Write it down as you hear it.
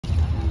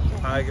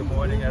Hi, good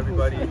morning,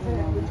 everybody.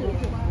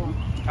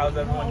 How's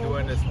everyone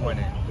doing this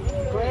morning?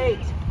 Great.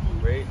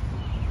 Great.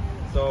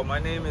 So my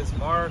name is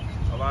Mark.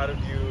 A lot of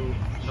you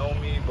know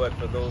me, but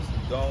for those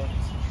who don't,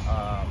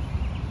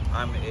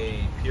 I'm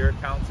a peer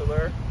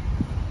counselor,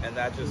 and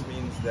that just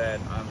means that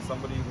I'm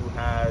somebody who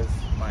has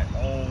my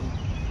own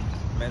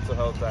mental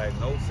health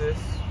diagnosis,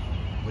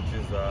 which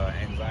is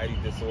anxiety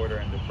disorder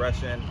and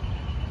depression,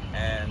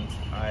 and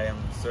I am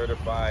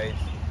certified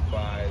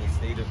by the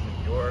state of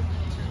New York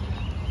to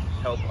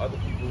help other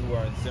people who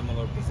are in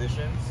similar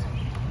positions.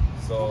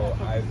 So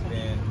I've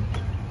been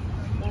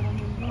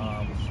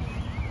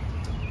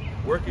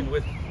working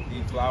with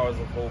the Flowers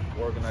of Hope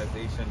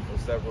organization for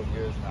several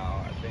years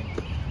now. I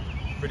think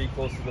pretty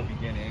close to the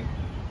beginning.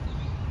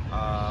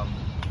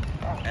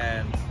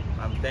 And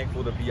I'm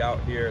thankful to be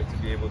out here to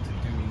be able to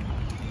do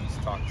these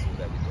talks with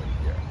everybody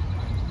here.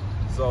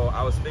 So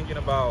I was thinking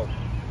about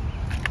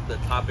the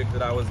topic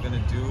that I was going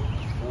to do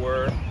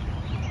for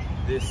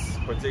this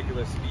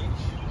particular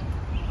speech,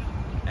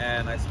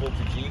 and I spoke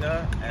to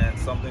Gina, and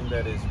something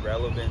that is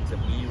relevant to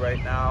me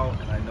right now,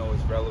 and I know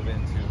is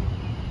relevant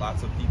to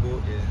lots of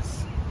people,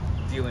 is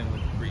dealing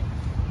with grief.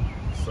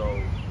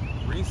 So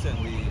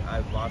recently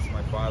I've lost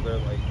my father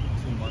like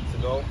 2 months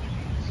ago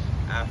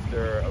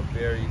after a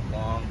very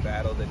long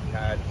battle that he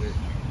had with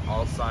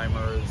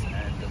Alzheimer's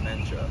and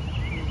dementia.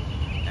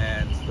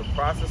 And the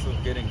process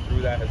of getting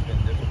through that has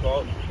been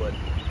difficult, but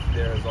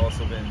there has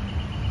also been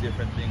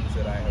different things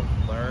that I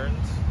have learned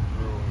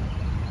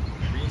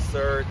through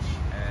research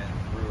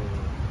and through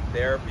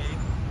therapy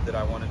that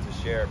I wanted to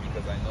share,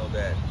 because I know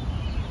that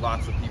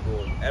lots of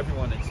people,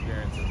 everyone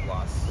experiences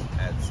loss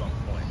at some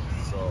point.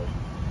 So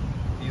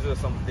these are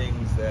some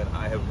things that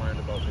I have learned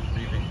about the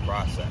grieving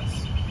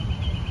process.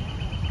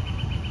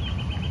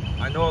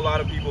 I know a lot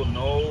of people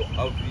know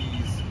of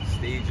these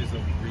stages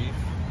of grief.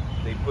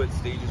 They put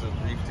stages of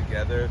grief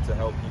together to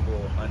help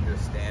people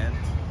understand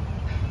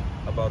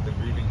about the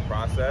grieving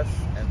process,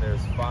 and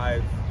there's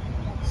 5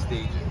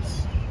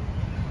 stages.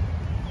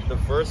 The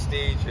first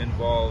stage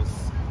involves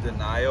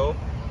denial,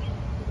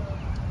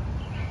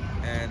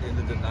 and in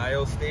the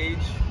denial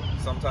stage,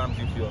 sometimes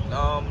you feel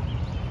numb,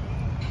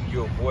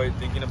 you avoid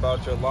thinking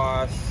about your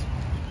loss,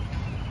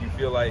 you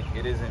feel like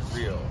it isn't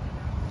real.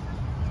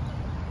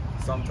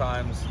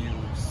 Sometimes you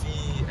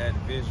see and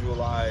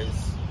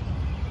visualize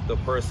the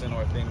person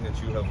or thing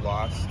that you have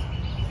lost.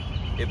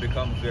 It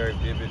becomes very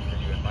vivid for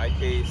you. In my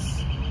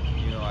case,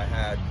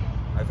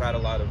 I've had a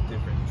lot of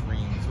different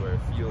dreams where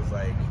it feels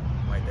like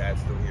my dad's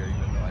still here,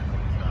 even though I know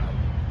he's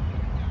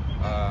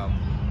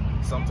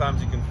not.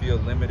 Sometimes you can feel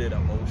limited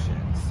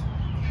emotions.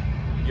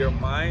 Your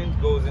mind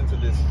goes into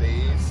this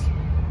phase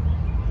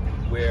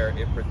where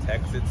it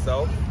protects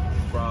itself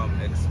from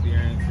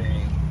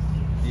experiencing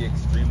the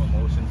extreme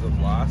emotions of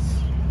loss.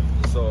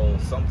 So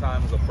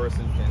sometimes a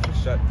person can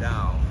shut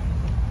down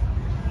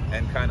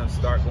and kind of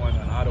start going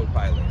on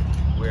autopilot,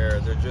 where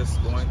they're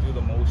just going through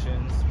the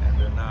motions and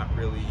they're not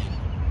really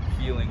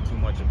feeling too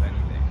much of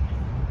anything.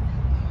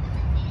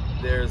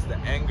 There's the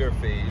anger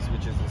phase,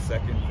 which is the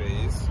second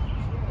phase,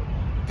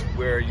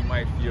 where you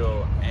might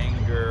feel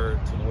anger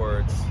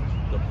towards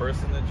the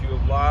person that you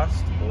have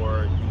lost,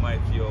 or you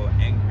might feel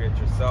angry at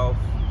yourself,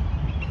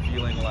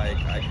 feeling like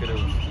I could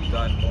have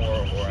done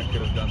more, or I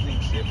could have done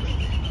things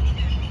differently.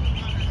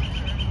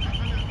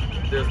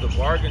 There's the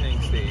bargaining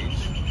stage,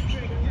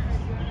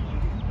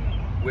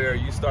 where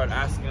you start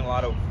asking a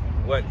lot of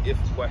what-if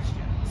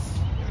questions,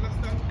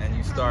 and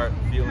you start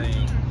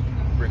feeling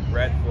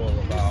regretful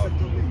about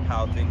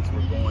how things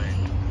were going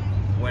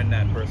when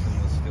that person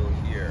was still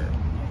here.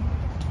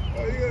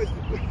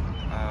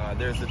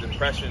 There's the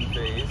depression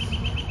phase.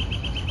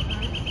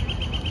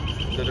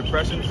 The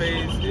depression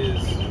phase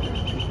is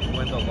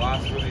when the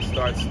loss really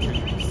starts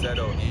to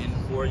settle in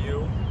for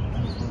you,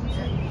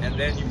 and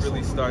then you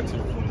really start to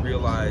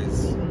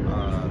realize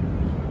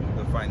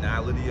the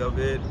finality of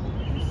it,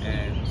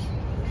 and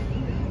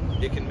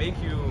it can make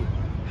you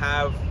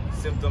have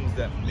symptoms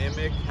that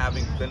mimic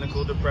having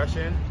clinical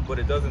depression, but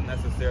it doesn't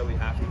necessarily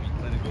have to be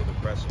clinical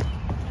depression.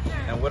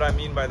 And what I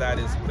mean by that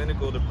is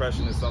clinical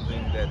depression is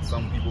something that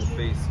some people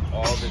face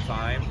all the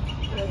time,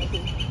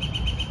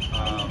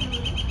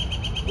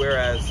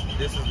 whereas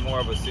this is more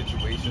of a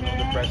situational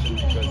depression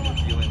because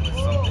you're dealing with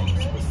something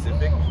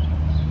specific.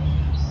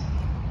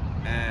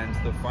 And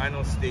the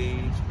final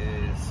stage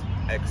is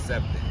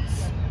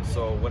acceptance.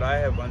 So what I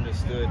have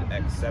understood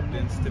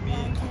acceptance to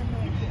be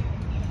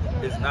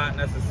is not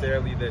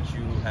necessarily that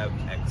you have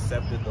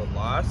accepted the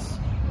loss,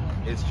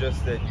 it's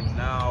just that you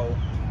now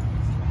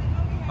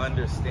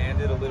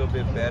understand it a little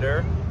bit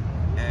better,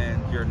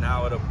 and you're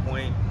now at a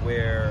point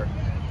where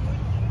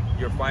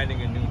you're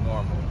finding a new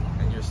normal,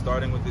 and you're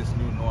starting with this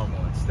new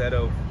normal. Instead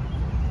of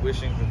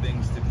wishing for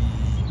things to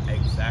be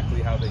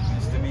exactly how they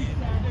used to be,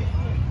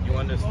 you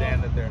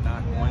understand that they're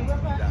not going to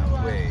be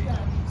that way.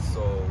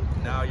 So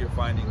now you're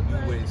finding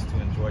new ways to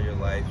enjoy your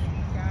life,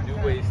 new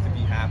ways to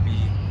be happy,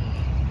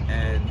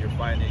 and you're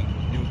finding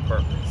new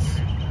purpose.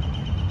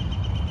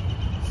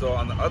 So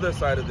on the other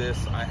side of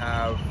this, I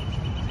have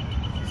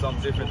some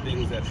different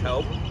things that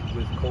help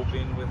with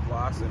coping with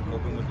loss and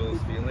coping with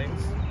those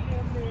feelings.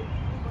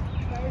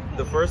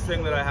 The first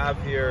thing that I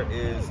have here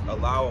is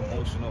allow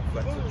emotional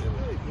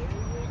flexibility.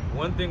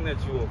 One thing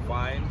that you will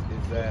find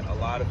is that a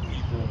lot of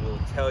people will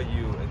tell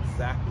you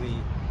exactly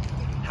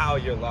how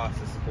your loss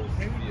is supposed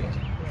to feel,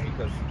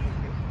 because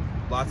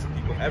lots of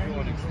people,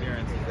 everyone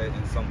experiences that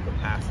in some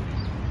capacity,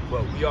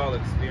 but we all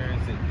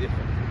experience it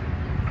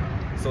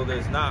differently. So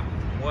there's not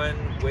one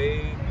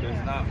way,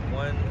 there's not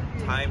one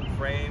time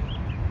frame,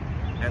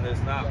 and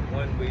there's not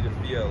one way to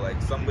feel.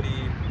 Like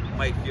somebody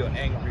might feel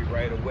angry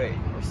right away,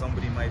 or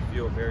somebody might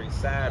feel very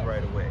sad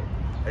right away.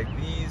 Like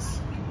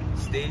these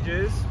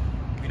stages,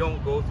 we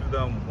don't go through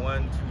them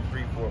 1, 2,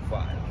 3, 4,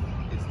 5.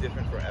 It's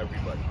different for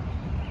everybody.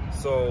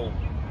 So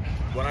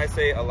when I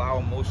say allow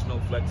emotional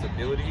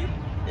flexibility,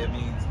 it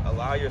means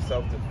allow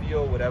yourself to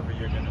feel whatever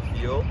you're gonna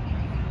feel.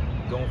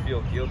 Don't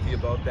feel guilty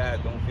about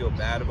that. Don't feel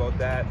bad about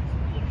that.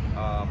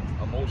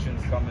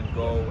 Emotions come and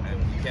go,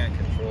 and you can't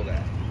control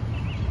that.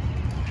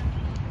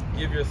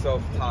 Give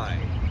yourself time.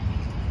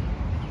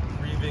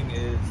 Grieving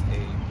is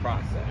a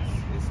process.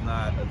 It's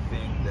not a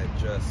thing that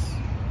just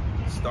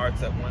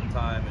starts at one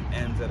time and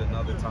ends at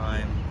another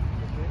time.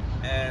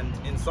 And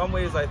in some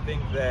ways, I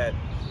think that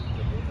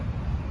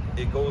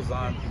it goes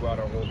on throughout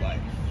our whole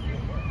life.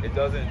 It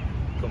doesn't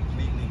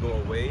completely go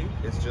away.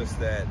 It's just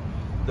that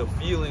the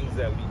feelings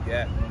that we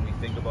get when we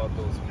think about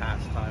those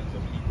past times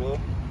of people,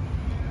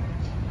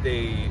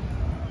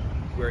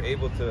 we're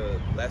able to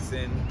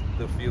lessen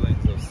the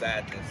feelings of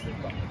sadness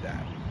that come with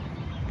that.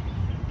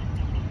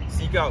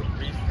 Seek out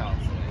grief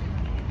counseling.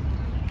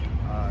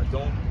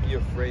 Don't be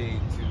afraid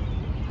to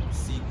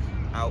seek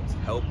out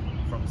help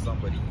from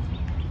somebody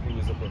who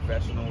is a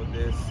professional with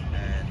this,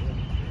 and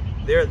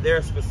they're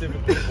there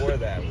specifically for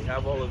that. We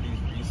have all of these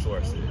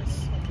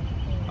resources.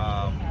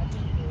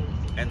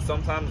 And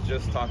sometimes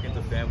just talking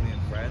to family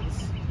and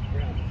friends,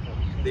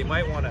 they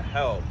might want to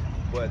help,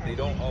 but they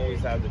don't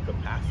always have the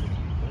capacity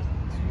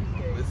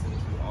to listen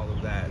to all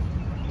of that,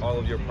 all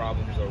of your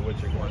problems or what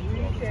you're going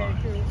through all the time.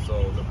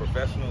 So the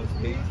professional is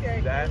paid to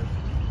do that.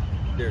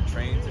 They're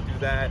trained to do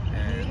that,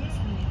 and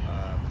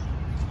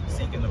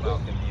seeking them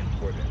out can be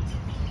important.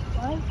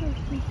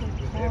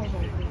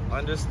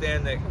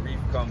 Understand that grief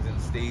comes in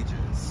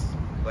stages.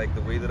 Like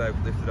the way that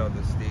I've listed out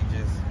the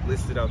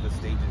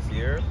stages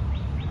here,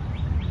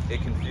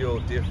 it can feel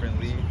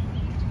differently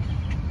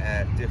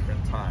at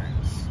different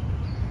times,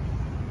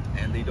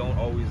 and they don't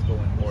always go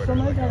in order,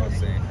 like I was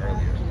saying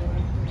earlier.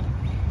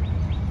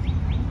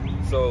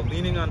 So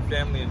leaning on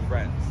family and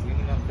friends.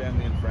 Leaning on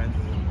family and friends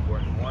is an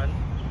important one.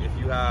 If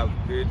you have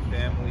good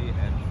family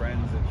and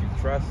friends that you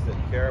trust, that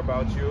care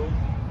about you,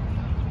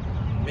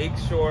 make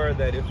sure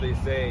that if they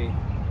say,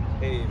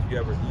 hey, if you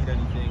ever need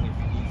anything, if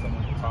you need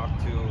someone to talk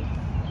to,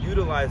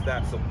 utilize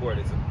that support.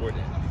 It's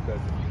important,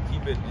 because if you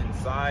keep it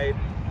inside,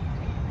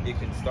 it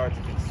can start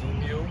to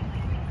consume you,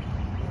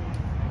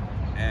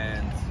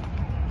 and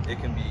it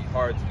can be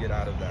hard to get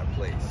out of that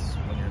place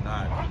when you're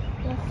not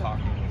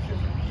talking with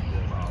different people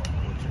about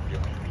what you're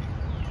feeling.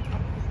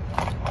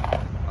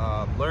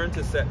 Learn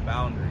to set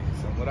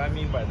boundaries. And what I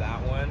mean by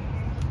that one,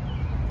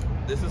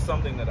 this is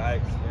something that I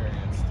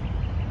experienced.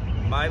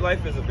 My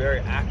life is a very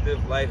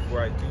active life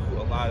where I do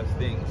a lot of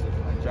things with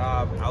my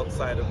job,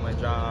 outside of my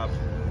job.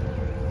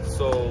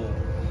 So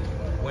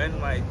when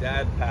my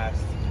dad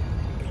passed,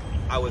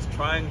 I was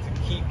trying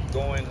to keep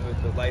going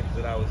with the life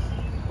that I was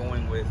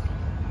going with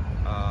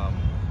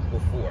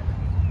before.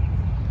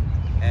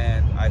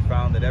 And I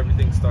found that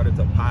everything started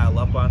to pile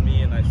up on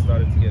me, and I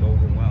started to get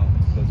overwhelmed,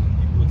 because when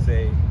people would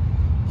say,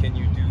 can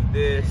you do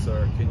this,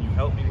 or can you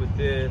help me with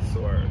this,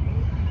 or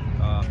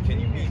can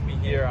you meet me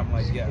here? I'm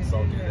like, yes,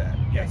 I'll do that.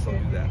 Yes, I'll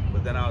do that.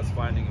 But then I was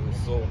finding it was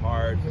so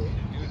hard for me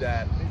to do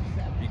that,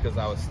 because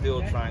I was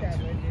still trying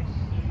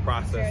to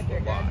process the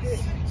loss.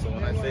 So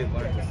when I say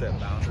learn to set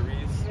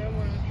boundaries,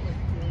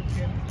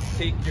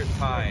 take your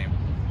time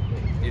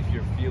if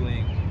you're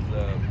feeling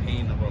the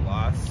pain of a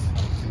loss,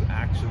 to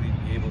actually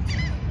be able to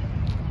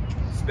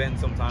spend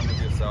some time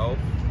with yourself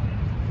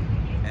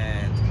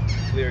and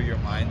clear your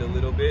mind a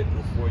little bit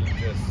before you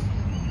just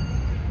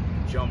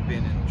jump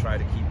in and try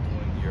to keep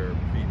doing your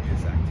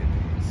previous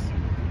activities.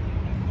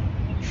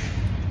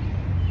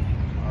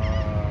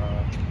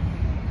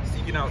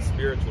 Seeking out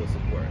spiritual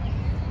support.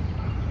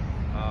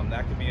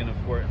 That can be an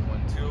important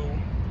one too,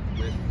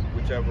 with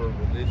whichever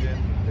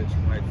religion that you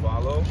might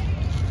follow.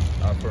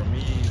 For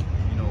me,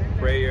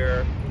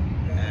 prayer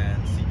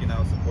and seeking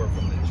out support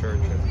from the church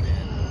has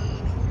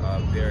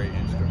been very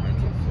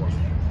instrumental for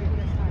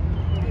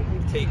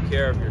me. Take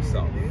care of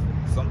yourself.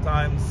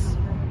 Sometimes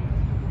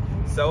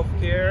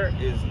self-care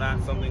is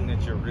not something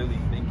that you're really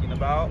thinking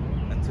about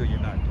until you're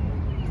not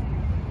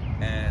doing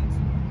it. And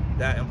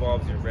that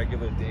involves your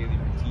regular daily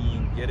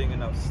routine, getting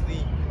enough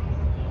sleep,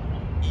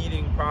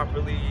 eating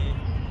properly,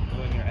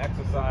 doing your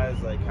exercise,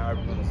 like how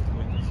everyone's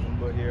doing the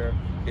Zumba here.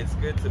 It's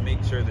good to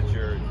make sure that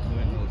you're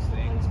doing those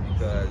things,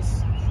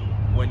 because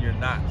when you're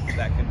not,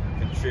 that can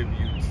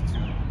contribute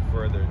to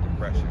further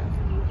depression.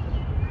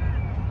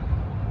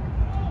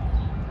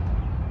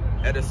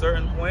 At a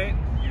certain point,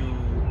 you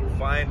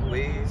find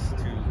ways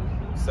to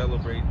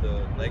celebrate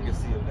the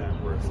legacy of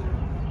that person.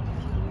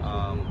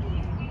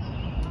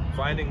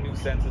 Finding new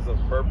senses of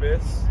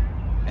purpose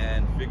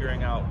and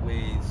figuring out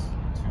ways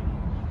to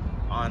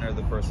honor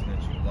the person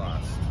that you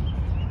lost.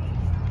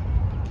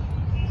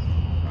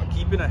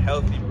 Keeping a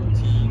healthy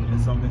routine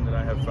is something that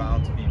I have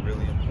found to be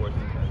really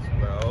important as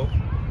well.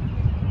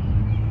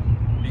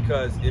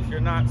 Because if you're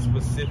not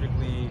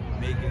specifically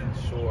making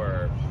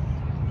sure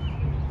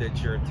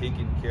that you're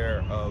taking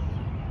care of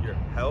your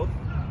health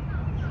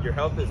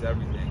is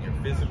everything. Your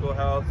physical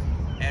health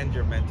and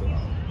your mental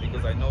health.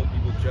 Because I know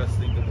people just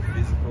think of the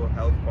physical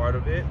health part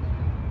of it,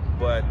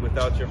 but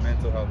without your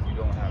mental health, you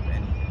don't have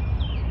anything.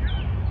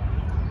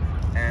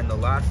 And the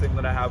last thing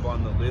that I have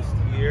on the list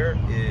here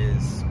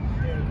is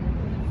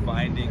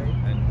finding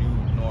a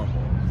new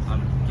normal.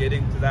 I'm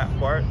getting to that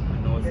part. I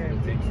know it's going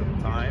to take some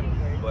time,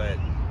 but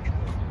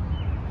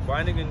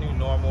finding a new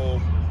normal.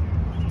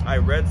 I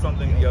read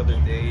something the other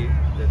day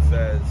that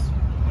says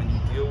when you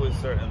deal with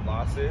certain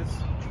losses,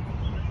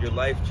 your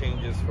life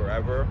changes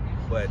forever,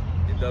 but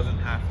it doesn't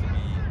have to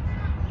be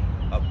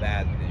a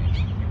bad thing.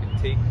 You can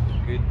take the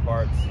good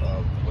parts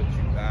of what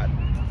you got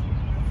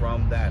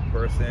from that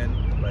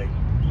person. Like,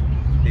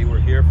 they were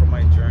here for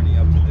my journey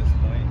up to this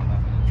point, and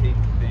I'm going to take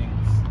the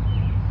things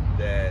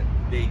that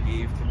they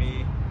gave to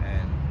me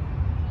and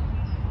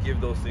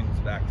give those things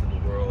back to the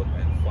world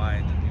and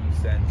find a new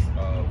sense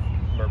of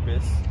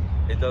purpose.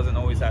 It doesn't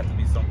always have to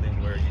be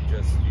something where you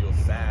just feel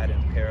sad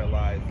and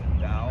paralyzed and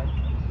down.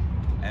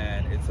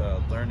 And it's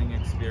a learning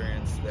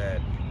experience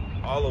that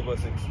all of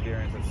us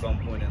experience at some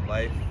point in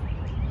life.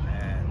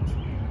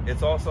 And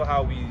it's also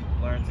how we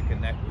learn to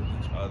connect with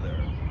each other.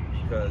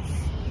 Because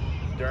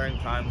during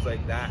times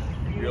like that,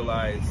 you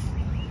realize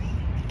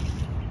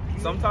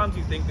sometimes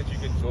you think that you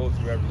can go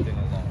through everything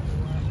alone.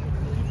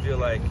 You feel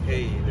like,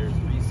 hey, there's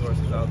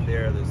resources out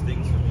there, there's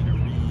things for me to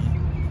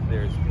read,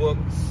 there's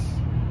books,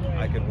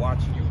 I can watch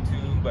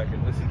YouTube, I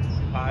can listen to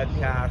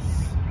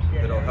podcasts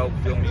that'll help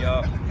fill me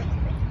up.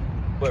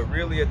 But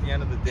really, at the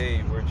end of the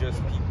day, we're just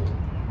people.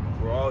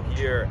 We're all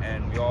here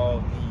and we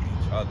all need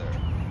each other.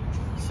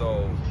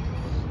 So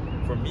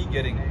for me,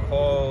 getting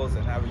calls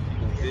and having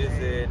people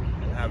visit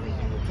and having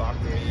people talk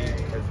to me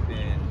has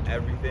been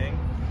everything.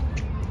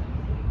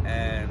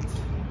 And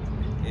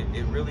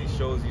it really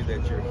shows you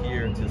that you're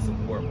here to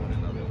support one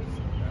another.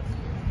 So that's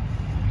good.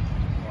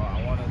 Well,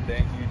 I want to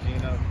thank you,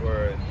 Gina,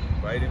 for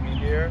inviting me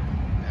here,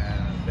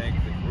 and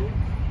thank the group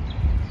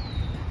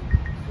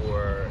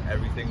for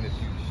everything that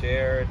you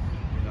shared.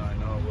 You know, I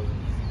know it wasn't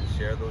easy to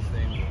share those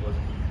things. It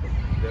wasn't easy for me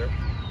either.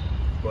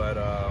 But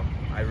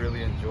I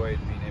really enjoyed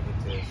being able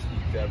to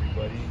speak to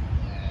everybody,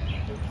 and I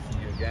hope to see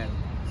you again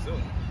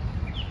soon.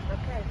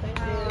 Okay, thank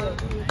you.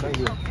 Thank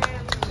you. Okay.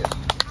 Yeah.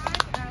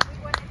 We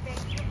want to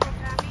thank you for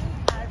coming.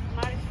 As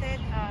Mark said,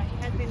 he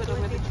has been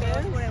doing this show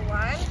for a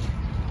while.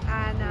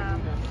 And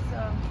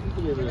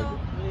you know,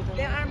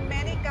 there are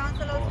many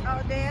counselors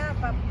out there,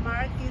 but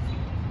Mark is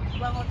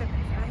one of the,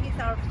 he's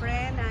our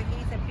friend, and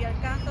he's a peer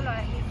counselor,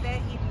 and he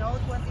said he knows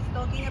what he's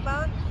talking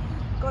about.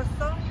 Because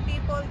some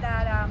people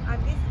that,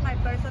 and this is my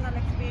personal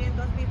experience,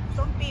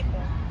 some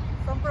people,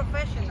 some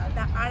professionals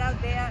that are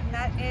out there,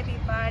 not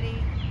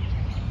everybody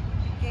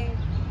can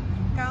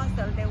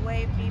counsel the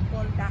way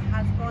people that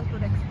has gone through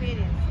the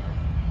experience.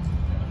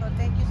 So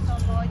thank you so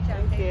much,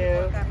 and thank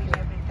you for coming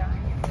every time.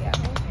 Yeah.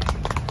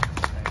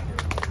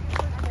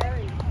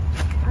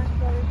 I'm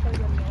sorry for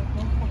your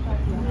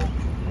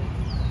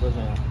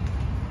loss.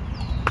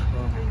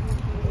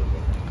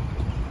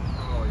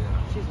 Oh,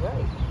 yeah. She's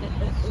right.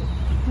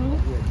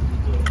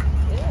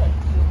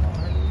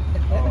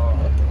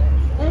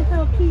 And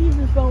her keys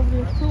is over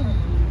there too.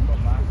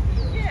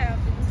 Yeah.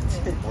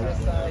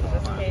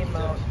 Just came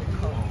out.